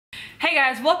Hey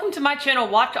guys, welcome to my channel,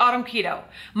 Watch Autumn Keto.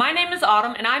 My name is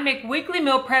Autumn and I make weekly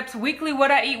meal preps, weekly what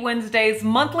I eat Wednesdays,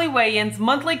 monthly weigh-ins,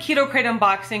 monthly keto crate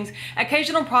unboxings,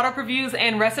 occasional product reviews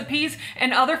and recipes,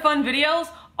 and other fun videos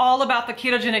all about the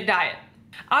ketogenic diet.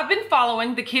 I've been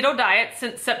following the keto diet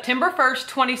since September 1st,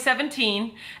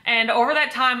 2017, and over that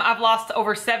time I've lost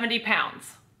over 70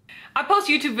 pounds. I post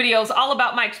YouTube videos all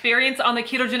about my experience on the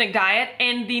ketogenic diet,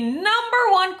 and the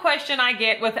number one question I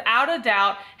get without a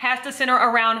doubt has to center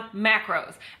around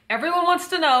macros. Everyone wants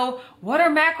to know, what are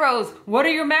macros? What are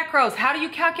your macros? How do you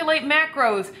calculate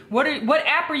macros? What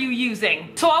app are you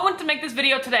using? So I want to make this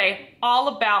video today all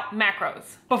about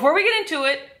macros. Before we get into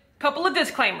it, a couple of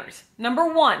disclaimers. Number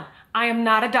one, I am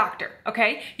not a doctor,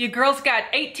 okay? Your girl's got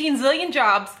 18 zillion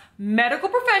jobs. Medical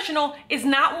professional is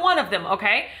not one of them,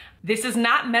 okay? This is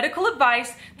not medical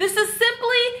advice. This is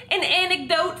simply an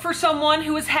anecdote for someone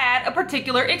who has had a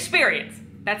particular experience.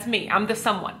 That's me, I'm the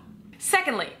someone.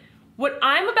 Secondly, what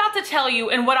I'm about to tell you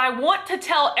and what I want to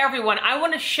tell everyone, I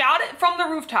want to shout it from the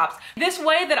rooftops. This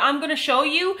way that I'm going to show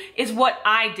you is what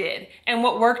I did and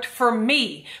what worked for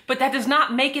me. But that does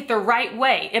not make it the right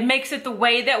way. It makes it the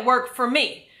way that worked for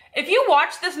me. If you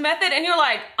watch this method and you're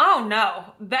like, oh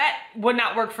no, that would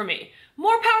not work for me,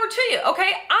 more power to you,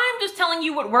 okay? I'm just telling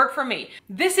you what worked for me.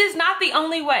 This is not the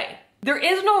only way. There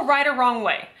is no right or wrong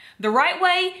way. The right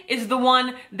way is the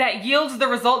one that yields the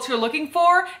results you're looking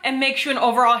for and makes you an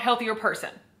overall healthier person.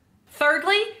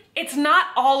 Thirdly, it's not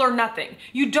all or nothing.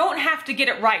 You don't have to get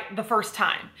it right the first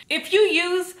time. If you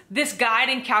use this guide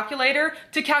and calculator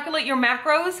to calculate your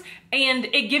macros and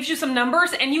it gives you some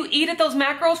numbers and you eat at those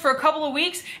macros for a couple of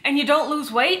weeks and you don't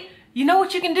lose weight, you know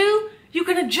what you can do? You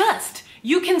can adjust.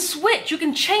 You can switch, you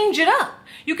can change it up.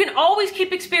 You can always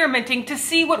keep experimenting to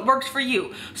see what works for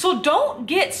you. So don't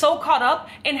get so caught up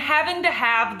in having to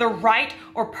have the right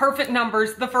or perfect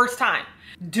numbers the first time.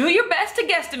 Do your best to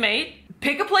guesstimate,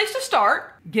 pick a place to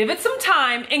start, give it some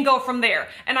time, and go from there.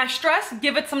 And I stress,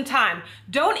 give it some time.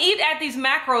 Don't eat at these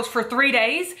macros for 3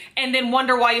 days and then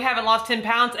wonder why you haven't lost 10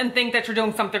 pounds and think that you're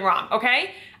doing something wrong,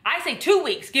 okay? I say 2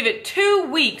 weeks, give it 2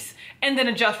 weeks, and then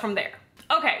adjust from there.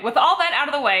 Okay, with all that out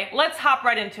of the way, let's hop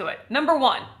right into it. Number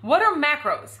one, what are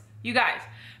macros? You guys,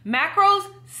 macros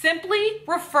simply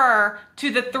refer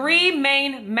to the 3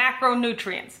 main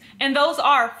macronutrients, and those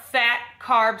are fat,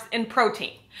 carbs, and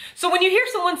protein. So when you hear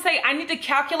someone say, I need to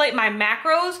calculate my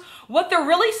macros, what they're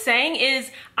really saying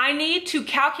is, I need to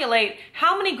calculate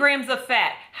how many grams of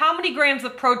fat, how many grams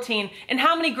of protein, and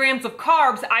how many grams of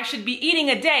carbs I should be eating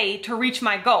a day to reach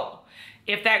my goal.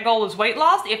 If that goal is weight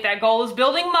loss, if that goal is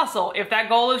building muscle, if that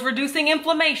goal is reducing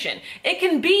inflammation, it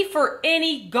can be for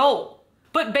any goal.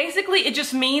 But basically it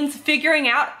just means figuring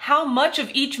out how much of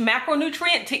each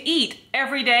macronutrient to eat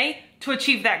every day to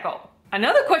achieve that goal.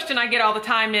 Another question I get all the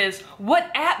time is, what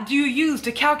app do you use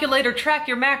to calculate or track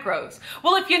your macros?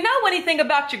 Well, if you know anything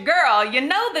about your girl, you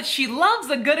know that she loves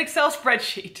a good Excel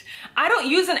spreadsheet. I don't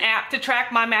use an app to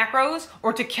track my macros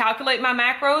or to calculate my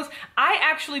macros. I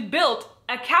actually built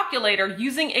a calculator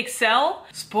using Excel.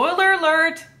 Spoiler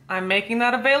alert, I'm making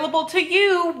that available to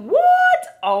you.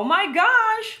 What? Oh my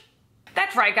gosh.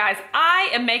 That's right, guys. I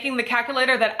am making the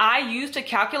calculator that I use to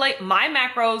calculate my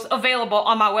macros available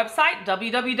on my website,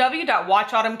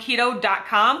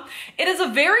 www.watchautumnketo.com. It is a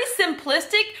very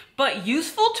simplistic but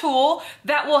useful tool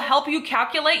that will help you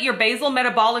calculate your basal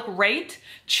metabolic rate,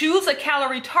 choose a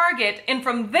calorie target, and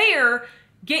from there,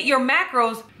 get your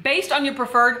macros based on your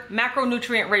preferred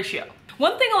macronutrient ratio.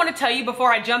 One thing I want to tell you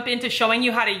before I jump into showing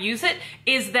you how to use it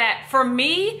is that for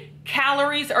me,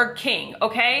 calories are king,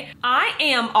 okay? I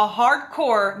am a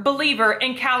hardcore believer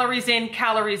in calories in,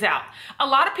 calories out. A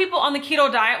lot of people on the keto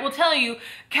diet will tell you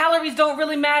calories don't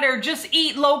really matter, just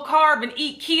eat low carb and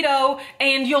eat keto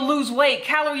and you'll lose weight.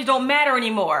 Calories don't matter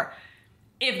anymore.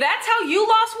 If that's how you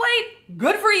lost weight,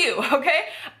 good for you, okay?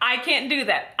 I can't do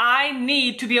that. I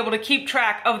need to be able to keep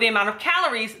track of the amount of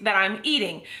calories that I'm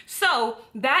eating. So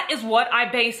that is what I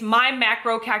base my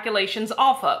macro calculations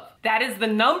off of. That is the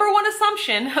number one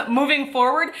assumption moving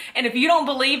forward. And if you don't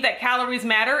believe that calories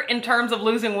matter in terms of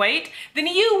losing weight, then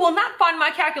you will not find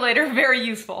my calculator very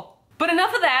useful. But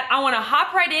enough of that, I wanna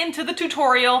hop right into the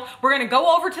tutorial. We're gonna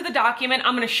go over to the document.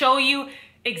 I'm gonna show you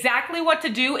exactly what to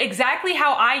do, exactly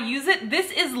how I use it. This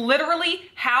is literally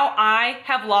how I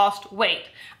have lost weight.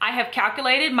 I have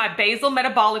calculated my basal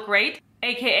metabolic rate,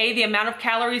 aka the amount of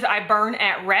calories I burn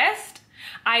at rest.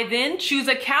 I then choose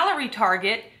a calorie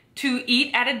target to eat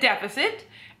at a deficit,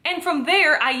 and from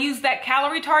there I use that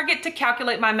calorie target to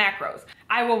calculate my macros.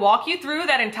 I will walk you through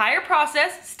that entire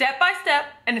process step by step,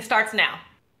 and it starts now.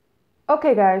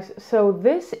 Okay guys, so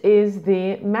this is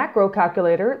the macro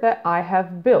calculator that I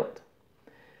have built.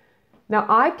 Now,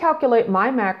 I calculate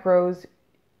my macros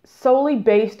solely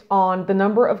based on the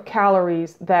number of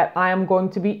calories that I am going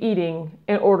to be eating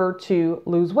in order to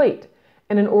lose weight.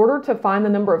 And in order to find the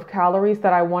number of calories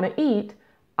that I want to eat,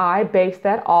 I base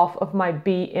that off of my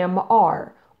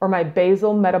BMR, or my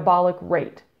basal metabolic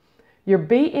rate. Your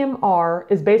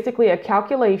BMR is basically a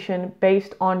calculation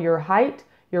based on your height,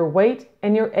 your weight,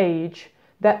 and your age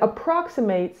that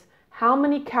approximates how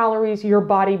many calories your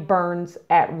body burns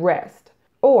at rest,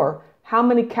 or how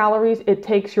many calories it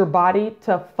takes your body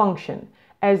to function.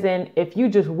 As in, if you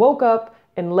just woke up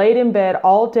and laid in bed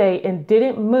all day and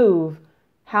didn't move,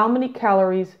 how many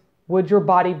calories would your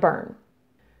body burn?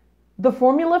 The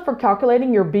formula for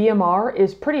calculating your BMR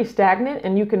is pretty stagnant,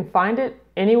 and you can find it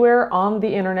anywhere on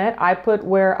the internet. I put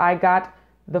where I got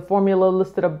the formula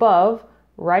listed above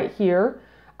right here.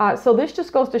 So this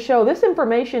just goes to show this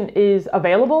information is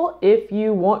available if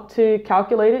you want to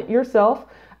calculate it yourself.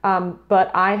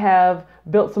 But I have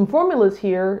built some formulas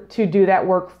here to do that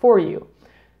work for you.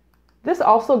 This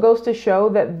also goes to show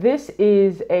that this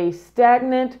is a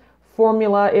stagnant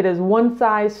formula. It is one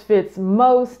size fits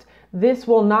most. This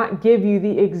will not give you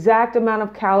the exact amount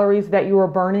of calories that you are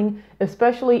burning,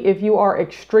 especially if you are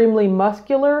extremely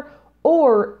muscular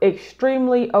or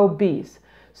extremely obese.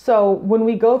 So when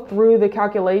we go through the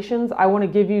calculations, I want to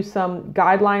give you some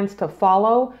guidelines to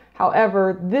follow.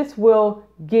 However, this will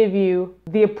give you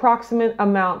the approximate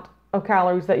amount of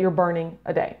calories that you're burning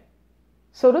a day.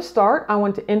 So to start, I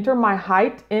want to enter my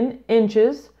height in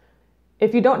inches.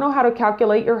 If you don't know how to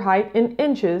calculate your height in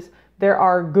inches, there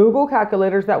are Google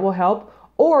calculators that will help,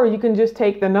 or you can just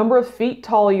take the number of feet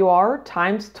tall you are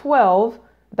times 12,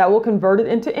 that will convert it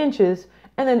into inches,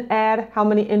 and then add how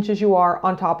many inches you are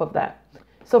on top of that.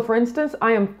 So for instance,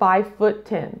 I am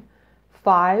 5'10".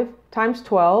 5 times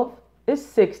 12 is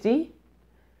 60,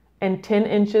 and 10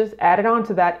 inches added on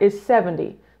to that is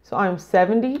 70. So I'm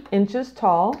 70 inches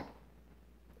tall.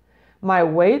 My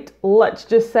weight, let's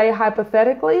just say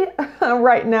hypothetically,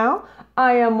 right now,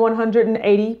 I am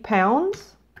 180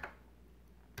 pounds.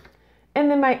 And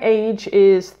then my age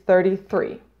is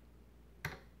 33.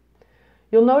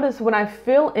 You'll notice when I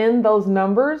fill in those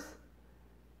numbers,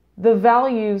 the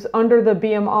values under the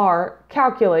BMR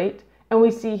calculate, and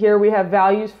we see here we have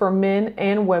values for men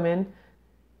and women.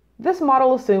 This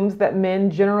model assumes that men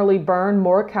generally burn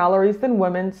more calories than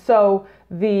women, so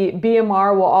the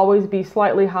BMR will always be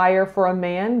slightly higher for a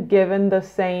man given the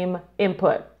same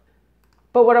input.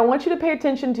 But what I want you to pay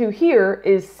attention to here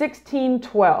is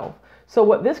 1612. So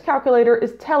what this calculator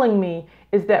is telling me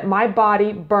is that my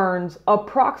body burns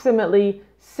approximately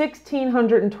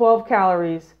 1612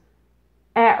 calories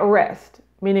at rest,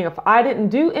 meaning if I didn't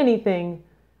do anything,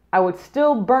 I would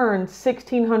still burn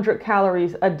 1600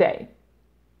 calories a day.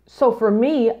 So for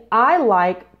me, I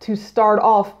like to start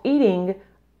off eating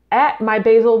at my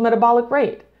basal metabolic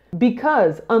rate,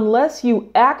 because unless you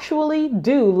actually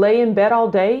do lay in bed all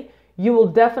day, you will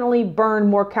definitely burn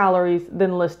more calories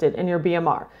than listed in your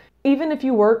BMR. Even if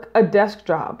you work a desk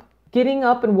job, getting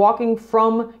up and walking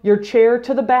from your chair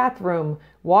to the bathroom,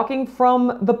 walking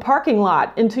from the parking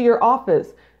lot into your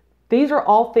office, these are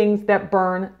all things that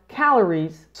burn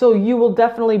calories, so you will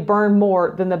definitely burn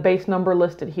more than the base number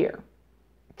listed here.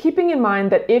 Keeping in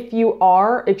mind that if you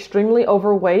are extremely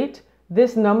overweight,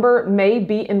 this number may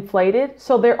be inflated,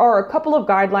 so there are a couple of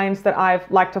guidelines that I've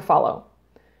like to follow.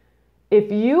 If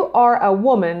you are a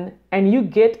woman and you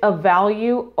get a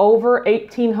value over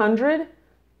 1800,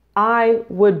 I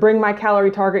would bring my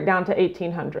calorie target down to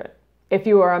 1800. If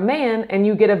you are a man and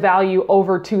you get a value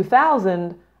over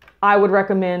 2000, I would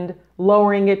recommend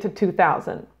lowering it to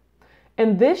 2000.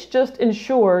 And this just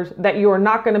ensures that you are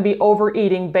not going to be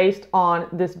overeating based on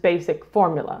this basic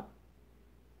formula.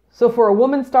 So for a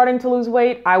woman starting to lose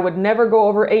weight, I would never go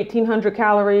over 1800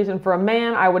 calories, and for a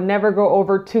man, I would never go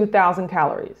over 2000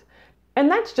 calories. And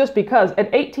that's just because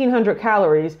at 1800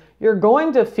 calories, you're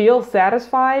going to feel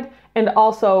satisfied, and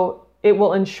also it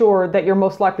will ensure that you're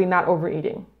most likely not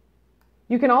overeating.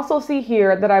 You can also see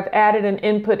here that I've added an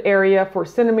input area for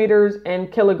centimeters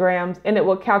and kilograms, and it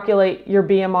will calculate your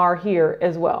BMR here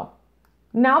as well.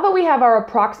 Now that we have our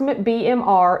approximate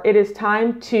BMR, it is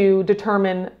time to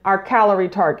determine our calorie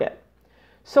target.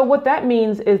 So what that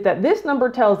means is that this number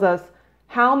tells us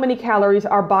how many calories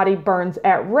our body burns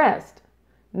at rest.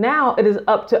 Now it is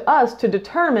up to us to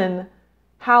determine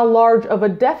how large of a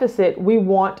deficit we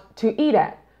want to eat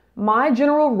at. My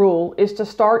general rule is to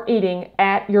start eating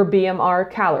at your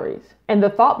BMR calories. And the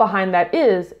thought behind that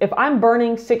is, if I'm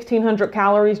burning 1600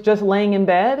 calories just laying in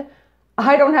bed,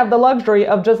 I don't have the luxury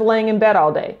of just laying in bed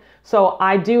all day. So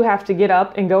I do have to get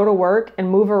up and go to work and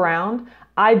move around.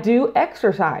 I do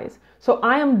exercise. So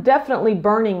I am definitely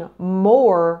burning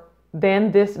more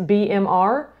than this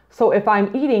BMR. So if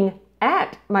I'm eating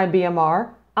at my BMR,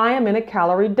 I am in a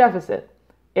calorie deficit.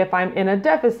 If I'm in a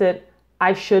deficit,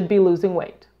 I should be losing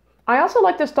weight. I also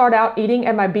like to start out eating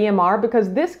at my BMR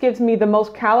because this gives me the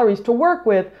most calories to work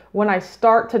with when I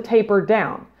start to taper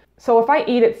down. So if I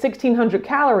eat at 1600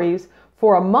 calories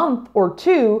for a month or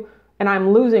two and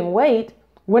I'm losing weight,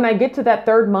 when I get to that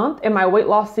third month and my weight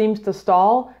loss seems to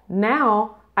stall,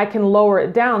 now I can lower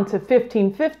it down to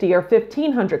 1550 or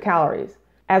 1500 calories.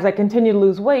 As I continue to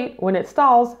lose weight, when it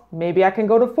stalls, maybe I can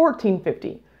go to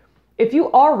 1450. If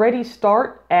you already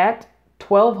start at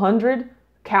 1200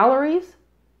 calories,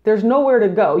 there's nowhere to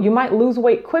go. You might lose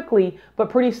weight quickly, but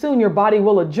pretty soon your body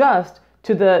will adjust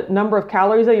to the number of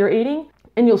calories that you're eating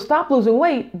and you'll stop losing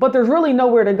weight, but there's really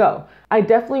nowhere to go. I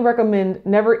definitely recommend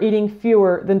never eating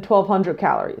fewer than 1200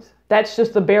 calories. That's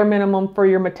just the bare minimum for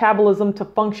your metabolism to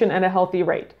function at a healthy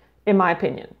rate, in my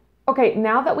opinion. Okay,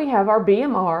 now that we have our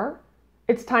BMR,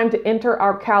 it's time to enter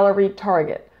our calorie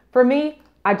target. For me,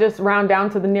 I just round down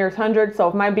to the nearest 100. So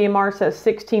if my BMR says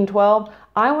 1612,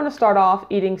 I want to start off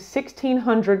eating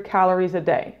 1600 calories a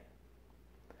day.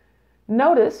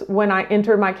 Notice when I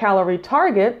entered my calorie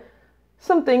target,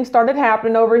 some things started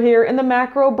happening over here in the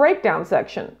macro breakdown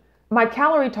section. My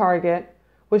calorie target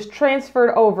was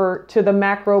transferred over to the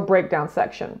macro breakdown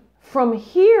section. From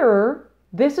here,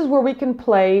 this is where we can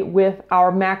play with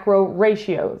our macro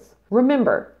ratios.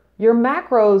 Remember, your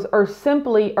macros are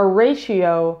simply a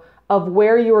ratio of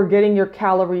where you are getting your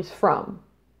calories from.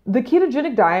 The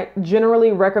ketogenic diet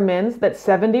generally recommends that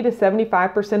 70 to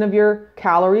 75% of your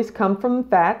calories come from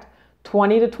fat,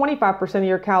 20 to 25% of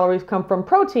your calories come from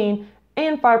protein,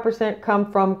 and 5%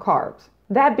 come from carbs.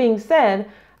 That being said,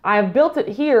 I have built it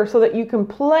here so that you can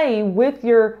play with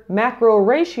your macro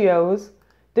ratios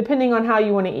depending on how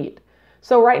you want to eat.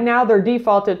 So right now they're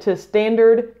defaulted to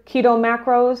standard keto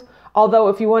macros, although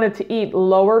if you wanted to eat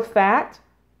lower fat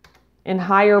and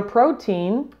higher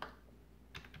protein,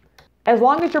 as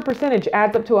long as your percentage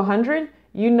adds up to 100,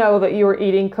 you know that you are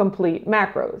eating complete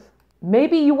macros.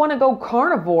 Maybe you want to go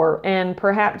carnivore and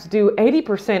perhaps do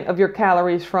 80% of your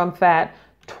calories from fat,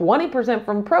 20%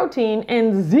 from protein,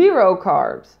 and 0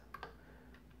 carbs.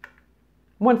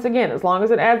 Once again, as long as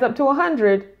it adds up to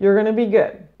 100, you're going to be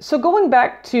good. So going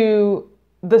back to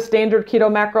the standard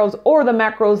keto macros, or the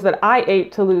macros that I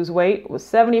ate to lose weight, was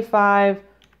 75,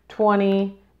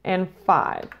 20, and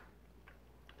 5.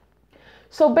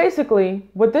 So basically,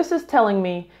 what this is telling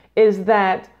me is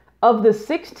that of the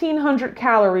 1600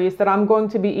 calories that I'm going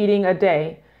to be eating a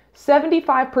day,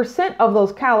 75% of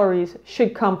those calories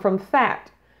should come from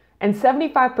fat. And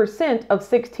 75% of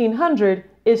 1600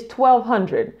 is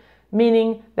 1200,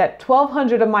 meaning that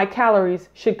 1200 of my calories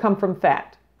should come from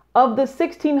fat. Of the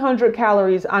 1600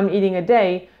 calories I'm eating a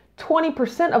day,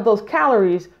 20% of those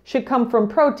calories should come from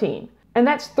protein. And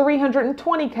that's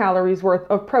 320 calories worth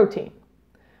of protein.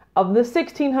 Of the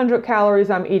 1600 calories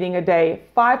I'm eating a day,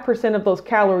 5% of those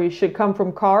calories should come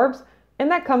from carbs,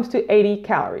 and that comes to 80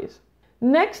 calories.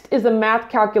 Next is a math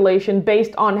calculation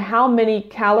based on how many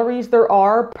calories there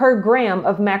are per gram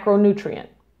of macronutrient.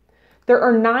 There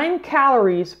are 9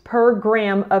 calories per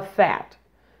gram of fat.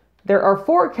 There are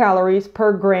 4 calories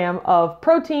per gram of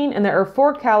protein, and there are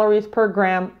 4 calories per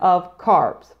gram of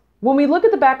carbs. When we look at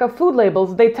the back of food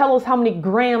labels, they tell us how many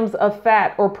grams of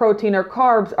fat or protein or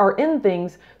carbs are in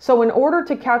things. So in order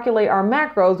to calculate our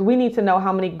macros, we need to know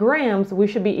how many grams we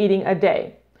should be eating a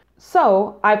day.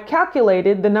 So I've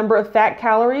calculated the number of fat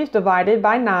calories divided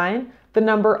by 9, the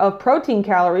number of protein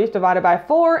calories divided by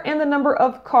 4, and the number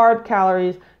of carb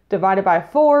calories divided by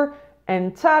 4.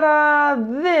 And ta-da,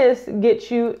 this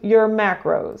gets you your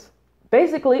macros.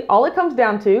 Basically, all it comes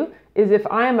down to is if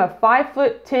I am a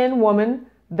 5'10" woman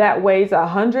that weighs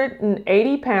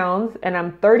 180 pounds and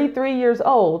I'm 33 years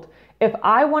old, if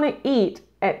I want to eat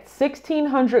at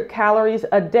 1600 calories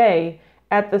a day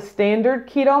at the standard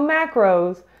keto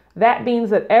macros, that means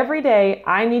that every day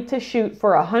I need to shoot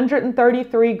for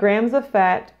 133 grams of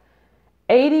fat,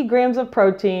 80 grams of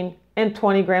protein, and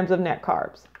 20 grams of net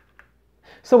carbs.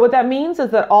 So what that means is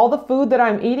that all the food that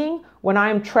I'm eating, when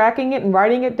I'm tracking it and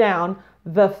writing it down,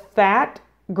 the fat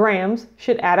grams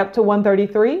should add up to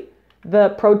 133. The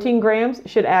protein grams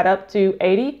should add up to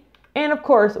 80. And of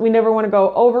course, we never want to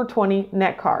go over 20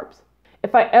 net carbs.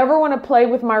 If I ever want to play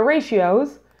with my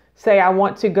ratios, say I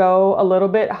want to go a little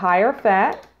bit higher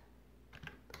fat,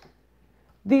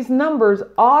 these numbers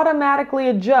automatically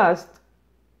adjust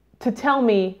to tell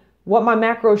me what my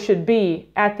macros should be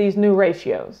at these new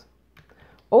ratios.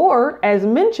 Or, as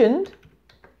mentioned,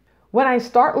 when I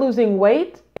start losing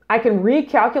weight, I can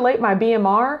recalculate my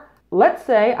BMR let's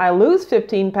say I lose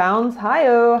 15 pounds,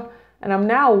 hi-oh, and I'm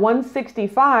now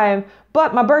 165,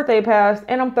 but my birthday passed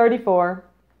and I'm 34.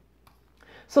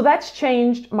 So that's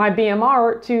changed my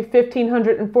BMR to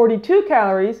 1,542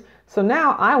 calories. So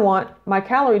now I want my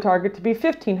calorie target to be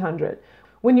 1,500.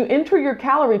 When you enter your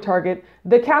calorie target,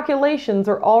 the calculations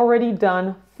are already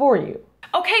done for you.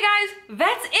 Okay guys,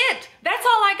 that's it. That's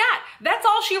all I got. That's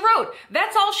all she wrote.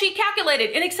 That's all she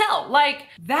calculated in Excel. Like,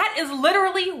 that is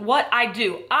literally what I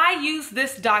do. I use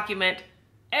this document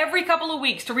every couple of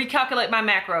weeks to recalculate my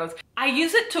macros. I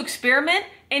use it to experiment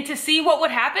and to see what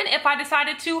would happen if I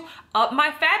decided to up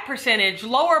my fat percentage,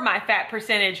 lower my fat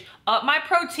percentage, up my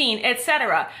protein,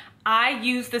 etc. I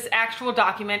use this actual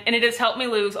document and it has helped me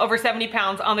lose over 70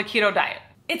 pounds on the keto diet.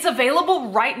 It's available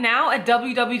right now at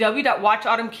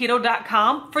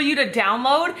www.watchautumnketo.com for you to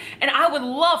download, and I would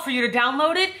love for you to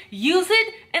download it, use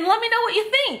it, and let me know what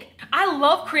you think. I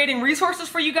love creating resources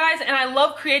for you guys, and I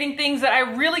love creating things that I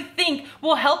really think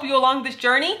will help you along this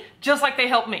journey, just like they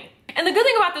helped me. And the good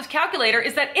thing about this calculator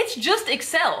is that it's just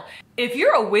Excel. If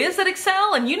you're a whiz at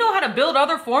Excel and you know how to build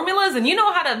other formulas and you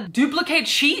know how to duplicate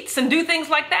sheets and do things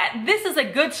like that, this is a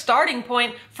good starting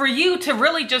point for you to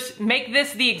really just make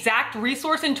this the exact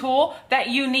resource and tool that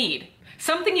you need.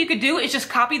 Something you could do is just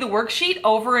copy the worksheet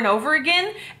over and over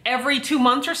again every 2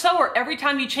 months or so, or every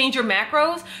time you change your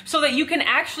macros, so that you can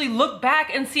actually look back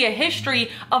and see a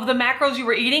history of the macros you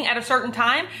were eating at a certain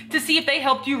time to see if they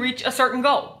helped you reach a certain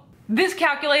goal. This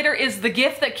calculator is the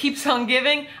gift that keeps on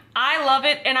giving. I love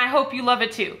it, and I hope you love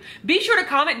it too. Be sure to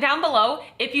comment down below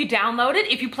if you download it,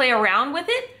 if you play around with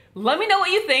it. Let me know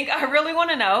what you think. I really want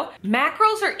to know.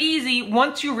 Macros are easy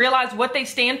once you realize what they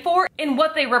stand for and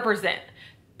what they represent.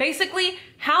 Basically,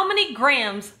 how many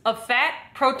grams of fat,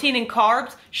 protein, and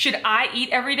carbs should I eat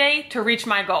every day to reach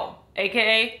my goal,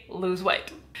 aka lose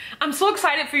weight? I'm so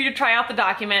excited for you to try out the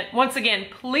document. Once again,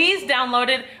 please download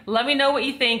it. Let me know what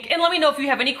you think. And let me know if you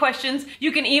have any questions.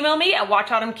 You can email me at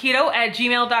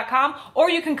watchautumnketo@gmail.com, or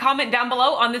you can comment down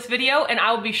below on this video and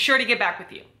I will be sure to get back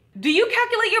with you. Do you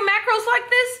calculate your macros like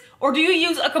this? Or do you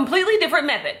use a completely different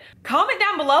method? Comment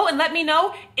down below and let me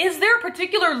know, is there a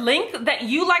particular length that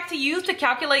you like to use to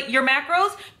calculate your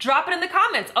macros? Drop it in the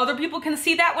comments. Other people can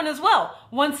see that one as well.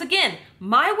 Once again,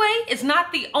 my way is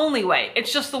not the only way.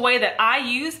 It's just the way that I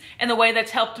use and the way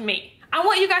that's helped me. I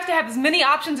want you guys to have as many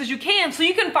options as you can so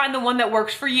you can find the one that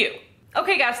works for you.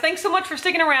 Okay guys, thanks so much for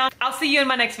sticking around. I'll see you in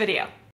my next video.